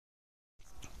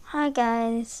Hi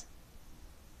guys.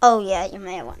 Oh yeah, you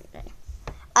may have wondering.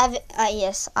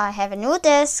 Yes, I have a new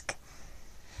desk.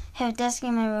 I have a desk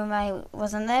in my room. I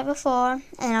wasn't there before,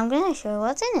 and I'm gonna show you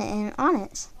what's in it and on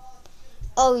it.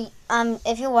 Oh,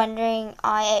 if you're wondering,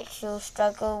 I actually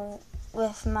struggle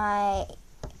with my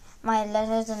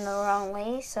letters in the wrong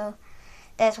way, so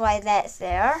that's why that's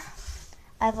there.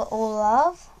 I have all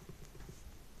love.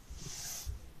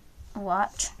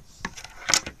 Watch.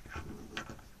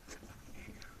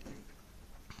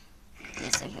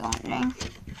 Yes, if you're wondering.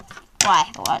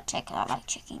 Why? Well, check it out, like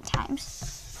checking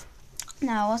times.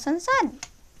 Now what's inside?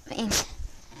 And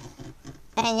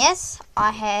yes,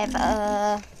 I have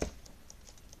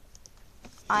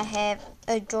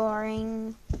a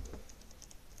drawing,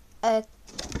 a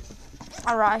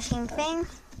writing thing.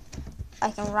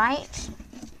 I can write,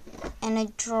 and a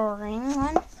drawing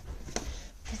one.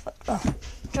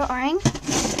 Drawing.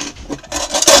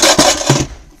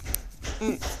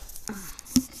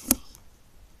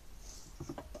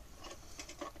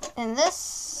 And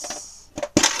this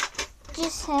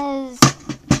just has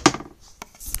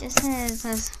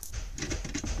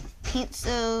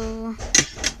pencil,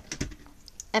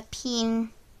 a pen,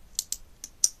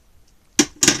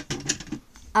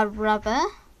 a rubber,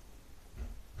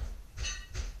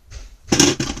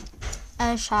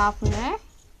 a sharpener,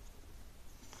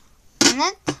 and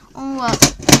that's all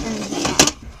what's in here.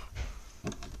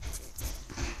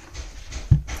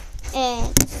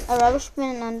 And a rubber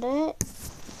spoon under it.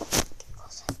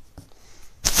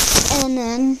 And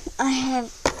then I have,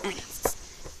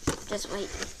 just wait.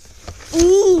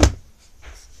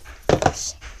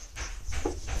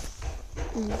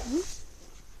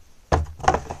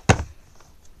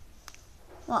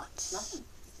 What? Nothing.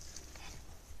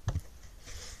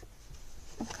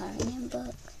 A coloring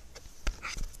book.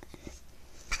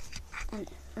 And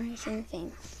a writing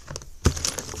thing.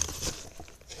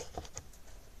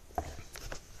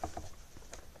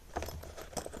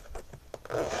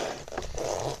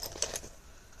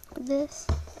 This.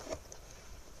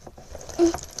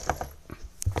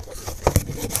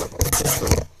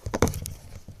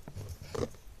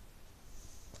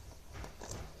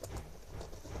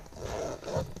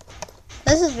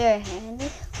 This is very handy.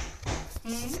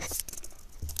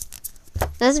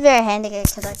 This is very handy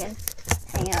because I can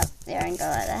hang it up there and go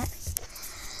like that.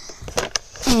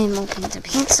 And more pens and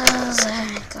pencils.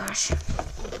 Oh gosh.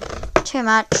 Too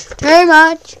much. Too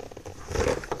much.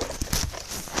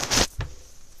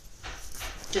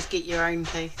 Just get your own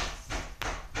tea.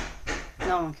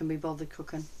 No one can be bothered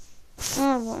cooking.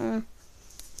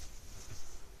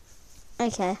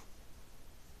 Okay.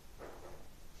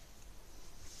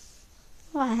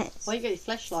 What? Why you got your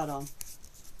flashlight on?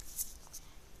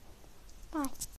 Bye.